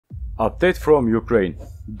Update from Ukraine.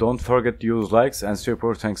 Don't forget to use likes and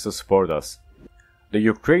super thanks to support us. The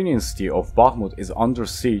Ukrainian city of Bakhmut is under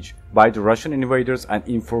siege by the Russian invaders and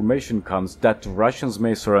information comes that the Russians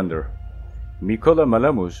may surrender. Mykola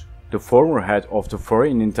Malomuzh, the former head of the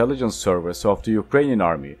Foreign Intelligence Service of the Ukrainian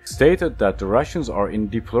Army, stated that the Russians are in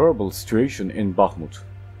deplorable situation in Bakhmut.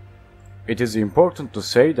 It is important to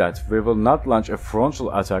say that we will not launch a frontal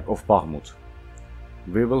attack of Bakhmut.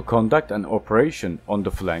 We will conduct an operation on the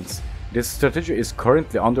flanks. This strategy is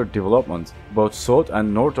currently under development both south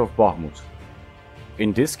and north of Bakhmut.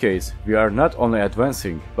 In this case, we are not only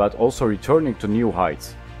advancing but also returning to new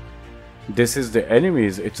heights. This is the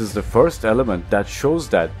enemy's. It is the first element that shows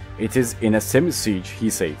that it is in a semi-siege, he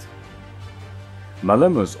said.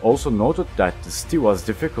 Malomuzh also noted that the city was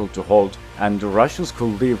difficult to hold and the Russians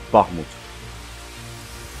could leave Bakhmut.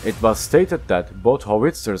 It was stated that both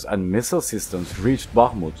howitzers and missile systems reached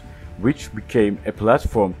Bakhmut, which became a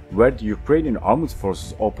platform where the Ukrainian armed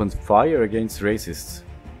forces opened fire against racists.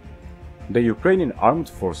 The Ukrainian armed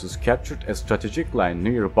forces captured a strategic line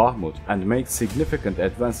near Bakhmut and made significant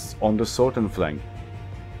advances on the southern flank.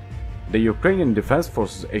 The Ukrainian defense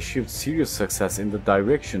forces achieved serious success in the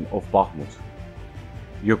direction of Bakhmut.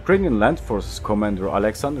 Ukrainian Land Forces Commander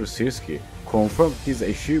Alexander Syrsky confirmed these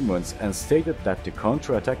achievements and stated that the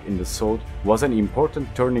counterattack in the south was an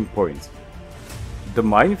important turning point. The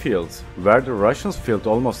minefields, where the Russians filled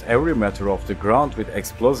almost every meter of the ground with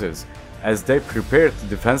explosives as they prepared the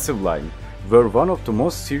defensive line, were one of the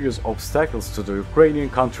most serious obstacles to the Ukrainian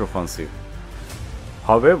counteroffensive.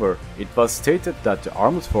 However, it was stated that the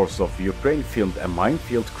armed forces of Ukraine filmed a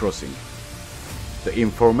minefield crossing. The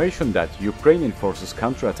information that Ukrainian forces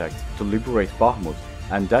counterattacked to liberate Bakhmut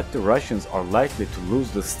and that the Russians are likely to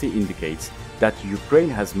lose the city indicates that Ukraine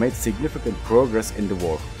has made significant progress in the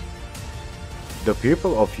war. The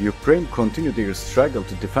people of Ukraine continue their struggle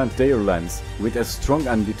to defend their lands with a strong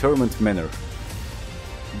and determined manner.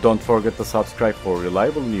 Don't forget to subscribe for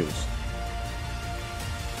reliable news.